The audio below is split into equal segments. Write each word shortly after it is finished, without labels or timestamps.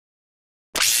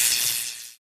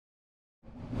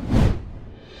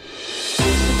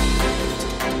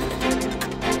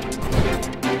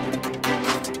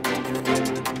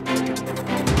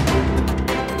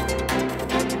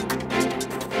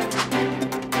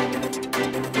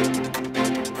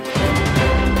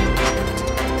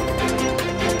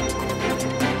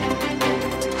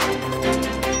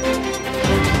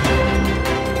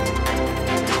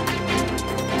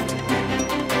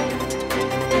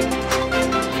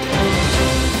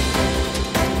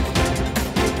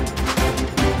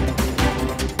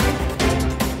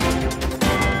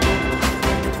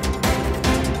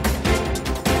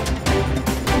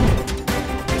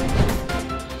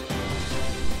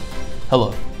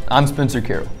Hello, I'm Spencer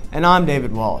Carroll. And I'm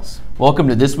David Wallace. Welcome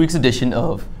to this week's edition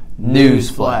of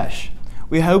News Flash.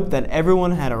 We hope that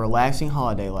everyone had a relaxing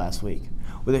holiday last week.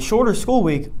 With a shorter school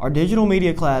week, our digital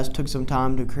media class took some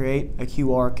time to create a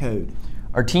QR code.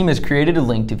 Our team has created a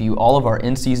link to view all of our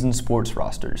in-season sports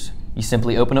rosters. You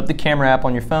simply open up the camera app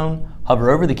on your phone, hover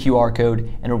over the QR code,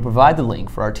 and it will provide the link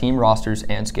for our team rosters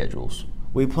and schedules.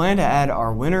 We plan to add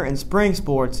our winter and spring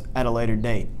sports at a later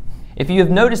date. If you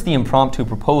have noticed the impromptu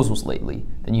proposals lately,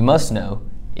 then you must know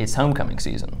it's homecoming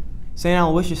season. St.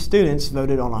 Aloysius students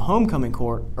voted on a homecoming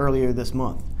court earlier this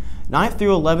month. 9th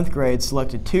through 11th grade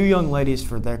selected 2 young ladies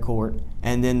for their court,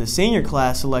 and then the senior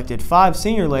class selected 5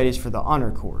 senior ladies for the honor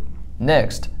court.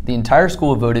 Next, the entire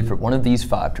school voted for one of these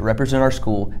 5 to represent our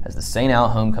school as the St. Al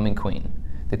Homecoming Queen.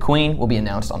 The Queen will be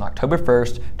announced on October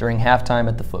 1st during halftime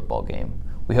at the football game.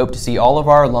 We hope to see all of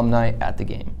our alumni at the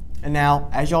game. And now,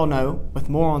 as y'all know, with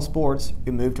more on sports,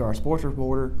 we move to our sports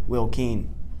reporter, Will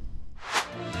Keene.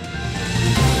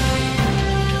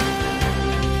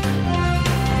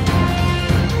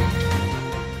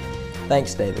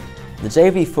 Thanks, David. The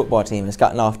JV football team has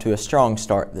gotten off to a strong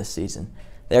start this season.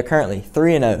 They are currently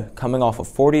 3-0, coming off a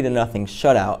 40-0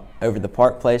 shutout over the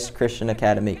Park Place Christian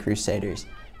Academy Crusaders.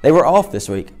 They were off this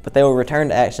week, but they will return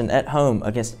to action at home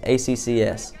against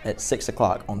ACCS at 6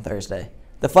 o'clock on Thursday.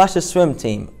 The Flash's swim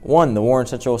team won the Warren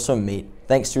Central swim meet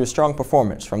thanks to a strong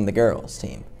performance from the girls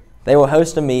team. They will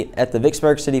host a meet at the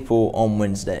Vicksburg City Pool on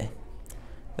Wednesday.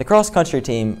 The cross-country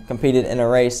team competed in a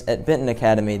race at Benton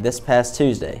Academy this past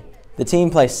Tuesday. The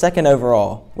team placed 2nd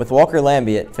overall, with Walker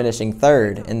Lambiot finishing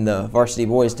 3rd in the varsity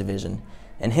boys division,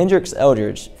 and Hendrix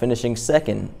Eldridge finishing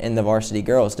 2nd in the varsity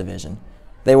girls division.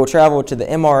 They will travel to the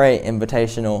MRA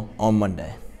Invitational on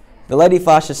Monday. The Lady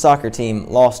Flashes soccer team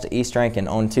lost to East Rankin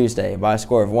on Tuesday by a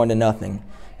score of 1-0,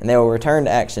 and they will return to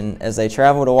action as they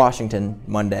travel to Washington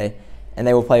Monday, and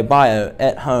they will play Bio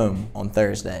at home on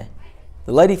Thursday.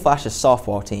 The Lady Flashes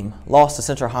softball team lost to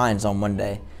Central Hines on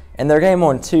Monday, and their game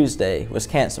on Tuesday was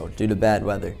canceled due to bad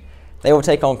weather. They will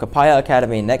take on Capaya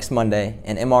Academy next Monday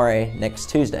and MRA next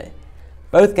Tuesday.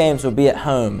 Both games will be at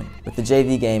home, with the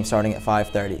JV game starting at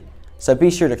 5:30, so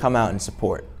be sure to come out and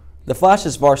support. The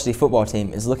Flash's varsity football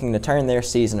team is looking to turn their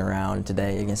season around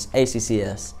today against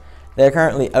ACCS. They are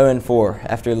currently 0-4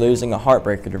 after losing a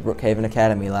heartbreaker to Brookhaven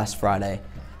Academy last Friday,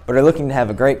 but are looking to have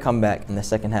a great comeback in the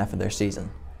second half of their season.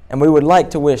 And we would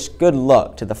like to wish good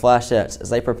luck to the Flashettes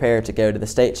as they prepare to go to the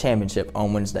state championship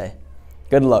on Wednesday.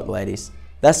 Good luck, ladies.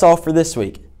 That's all for this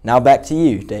week. Now back to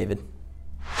you, David.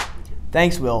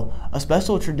 Thanks, Will. A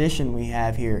special tradition we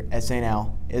have here at St.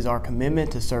 Al is our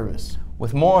commitment to service.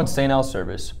 With more on St. Al's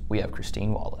service, we have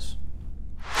Christine Wallace.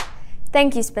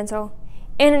 Thank you, Spencer.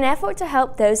 In an effort to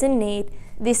help those in need,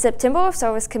 the September of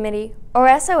Service Committee, or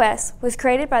SOS, was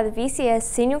created by the VCS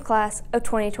senior class of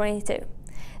 2022.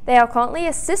 They are currently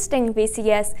assisting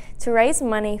VCS to raise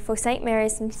money for St.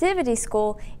 Mary's Nativity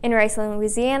School in Raceland,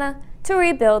 Louisiana, to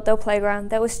rebuild their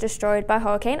playground that was destroyed by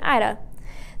Hurricane Ida.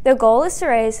 Their goal is to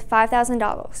raise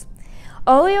 $5,000.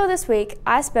 Earlier this week,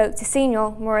 I spoke to senior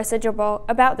Marissa Jabor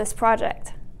about this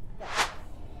project.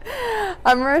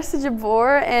 I'm Marissa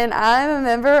Jabor, and I'm a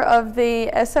member of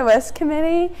the SOS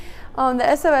Committee.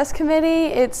 The SOS Committee,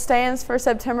 it stands for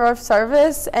September of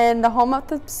Service, and the whole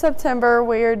month of September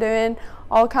we are doing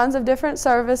all kinds of different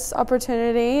service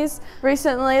opportunities.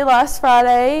 Recently, last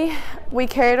Friday, we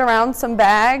carried around some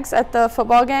bags at the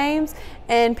football games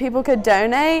and people could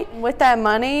donate. With that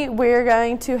money, we're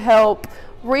going to help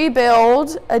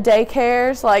rebuild a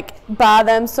daycares, like buy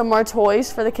them some more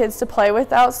toys for the kids to play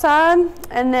with outside.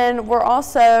 And then we're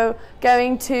also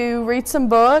going to read some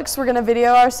books. We're going to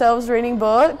video ourselves reading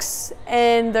books,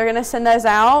 and they're going to send those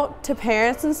out to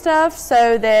parents and stuff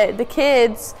so that the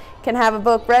kids can have a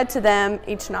book read to them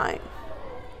each night.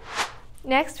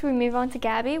 Next, we move on to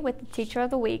Gabby with the Teacher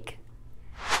of the Week.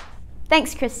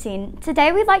 Thanks, Christine.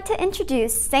 Today we'd like to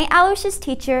introduce St. Aloysius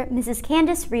teacher, Mrs.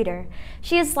 Candace Reeder.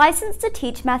 She is licensed to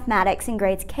teach mathematics in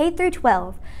grades K through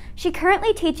 12. She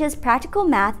currently teaches practical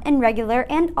math in regular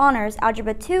and honors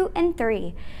algebra 2 and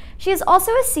 3. She is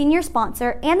also a senior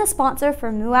sponsor and the sponsor for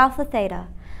Mu Alpha Theta.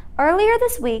 Earlier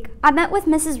this week, I met with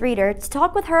Mrs. Reeder to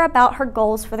talk with her about her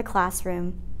goals for the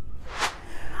classroom.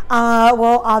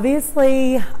 Well,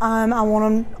 obviously, I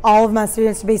want all of my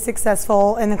students to be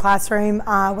successful in the classroom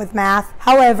with math.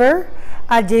 However,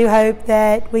 I do hope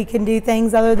that we can do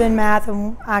things other than math,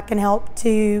 and I can help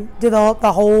to develop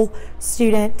the whole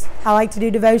student. I like to do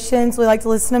devotions. We like to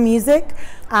listen to music.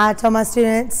 I tell my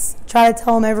students, try to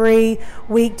tell them every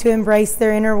week to embrace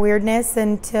their inner weirdness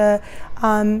and to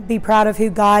be proud of who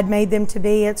God made them to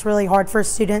be. It's really hard for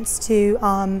students to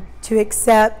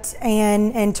accept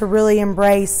and to really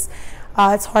embrace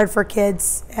It's hard for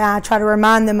kids. And I try to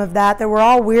remind them of that we're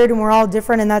all weird and we're all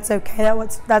different, and that's okay.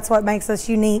 That's what makes us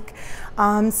unique.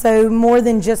 So more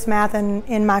than just math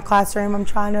in my classroom, I'm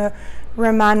trying to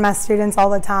remind my students all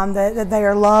the time that they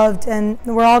are loved and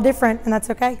we're all different, and that's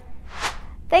okay.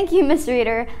 Thank you, Ms.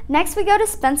 Reeder. Next we go to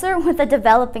Spencer with a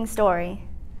developing story.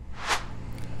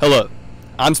 Hello,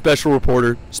 I'm Special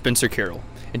Reporter Spencer Carroll,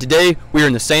 and today we are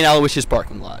in the St. Aloysius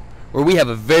parking lot, where we have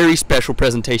a very special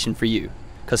presentation for you,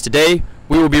 because today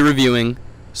we will be reviewing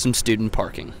some student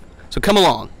parking. So come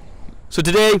along. So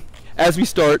today, as we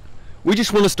start, we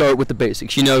just want to start with the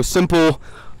basics, you know, simple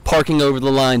parking over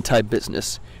the line type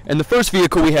business. And the first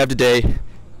vehicle we have today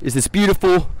is this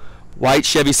beautiful white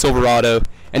Chevy Silverado,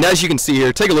 and as you can see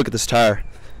here, take a look at this tire.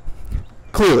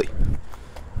 Clearly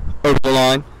over the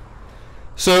line.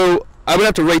 So I would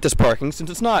have to rate this parking, since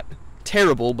it's not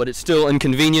terrible, but it's still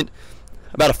inconvenient,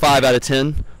 about a 5 out of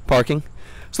 10 parking.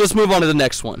 So let's move on to the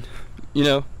next one. You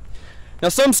know, now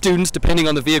some students, depending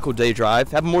on the vehicle they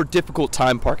drive, have a more difficult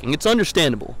time parking. It's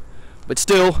understandable, but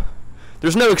still,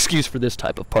 there's no excuse for this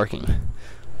type of parking.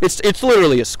 It's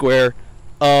literally a square.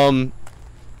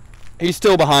 He's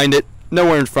still behind it,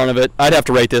 nowhere in front of it. I'd have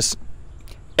to rate this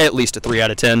at least a 3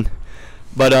 out of 10.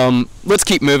 But let's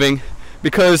keep moving,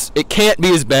 because it can't be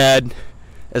as bad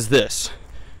as this.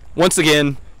 Once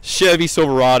again, Chevy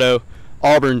Silverado,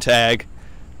 Auburn tag.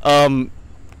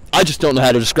 I just don't know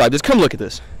how to describe this. Come look at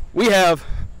this. We have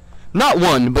not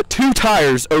one, but 2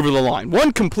 tires over the line.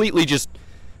 One completely just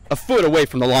a foot away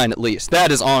from the line at least.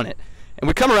 That is on it. And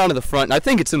we come around to the front, and I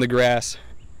think it's in the grass.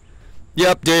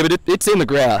 Yep, David, it's in the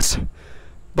grass.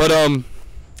 But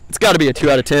it's got to be a 2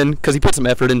 out of 10, because he put some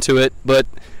effort into it. But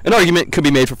an argument could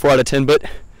be made for 4 out of 10, but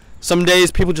some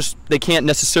days people they can't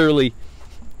necessarily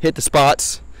hit the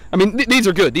spots. I mean, these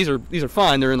are good. These are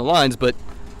fine. They're in the lines, but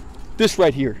this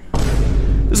right here,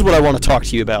 this is what I want to talk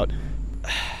to you about.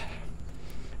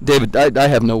 David, I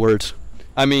have no words.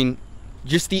 I mean,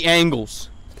 just the angles,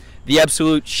 the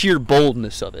absolute sheer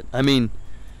boldness of it. I mean,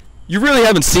 you really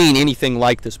haven't seen anything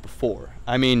like this before.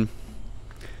 I mean,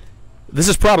 this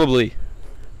is probably,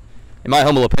 in my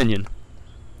humble opinion,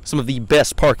 some of the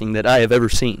best parking that I have ever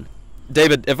seen.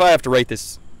 David, if I have to rate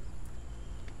this,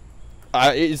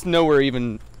 it's nowhere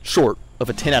even short of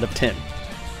a 10 out of 10,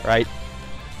 right?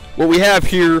 What we have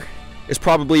here is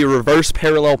probably a reverse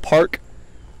parallel park,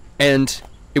 and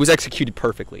it was executed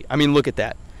perfectly. I mean, look at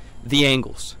that. The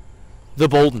angles, the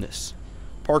boldness.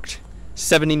 Parked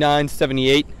 79,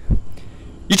 78.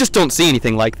 You just don't see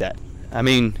anything like that. I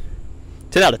mean,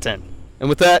 10 out of 10. And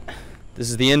with that, this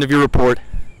is the end of your report,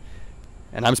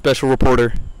 and I'm Special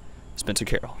Reporter Spencer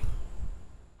Carroll.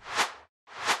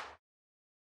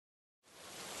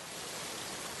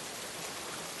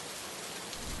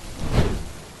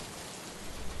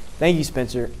 Thank you,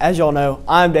 Spencer. As y'all know,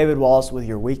 I'm David Wallace with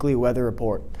your weekly weather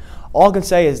report. All I can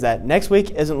say is that next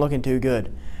week isn't looking too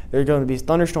good. There are going to be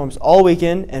thunderstorms all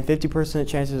weekend and 50%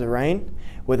 chances of rain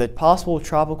with a possible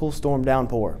tropical storm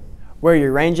downpour. Wear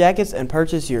your rain jackets and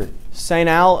purchase your St.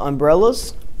 Al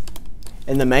umbrellas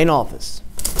in the main office.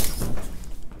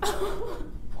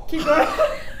 Keep going.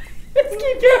 Just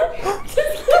keep going.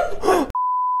 Just keep.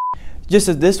 Just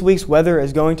as this week's weather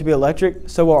is going to be electric,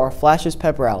 so will our Flashes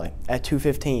pep rally at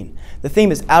 2:15. The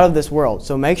theme is out of this world,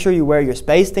 so make sure you wear your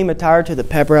space theme attire to the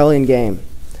pep rally and game.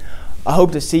 I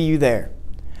hope to see you there.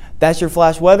 That's your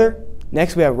Flash weather.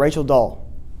 Next we have Rachel Dahl.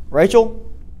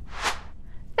 Rachel?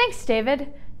 Thanks,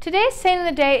 David. Today's saint of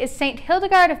the day is Saint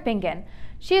Hildegard of Bingen.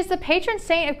 She is the patron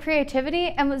saint of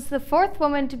creativity and was the 4th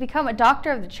woman to become a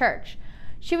doctor of the church.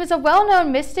 She was a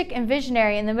well-known mystic and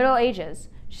visionary in the Middle Ages.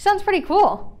 She sounds pretty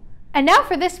cool. And now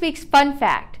for this week's fun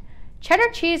fact. Cheddar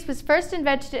cheese was first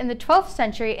invented in the 12th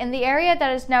century in the area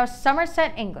that is now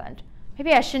Somerset, England.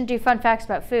 Maybe I shouldn't do fun facts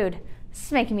about food. This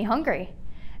is making me hungry.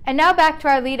 And now back to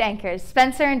our lead anchors,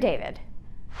 Spencer and David.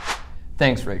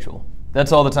 Thanks, Rachel.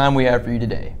 That's all the time we have for you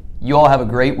today. You all have a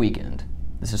great weekend.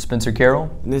 This is Spencer Carroll.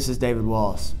 And this is David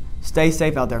Wallace. Stay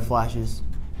safe out there, Flashes.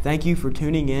 Thank you for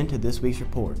tuning in to this week's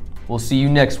report. We'll see you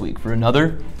next week for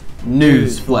another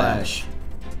News Flash.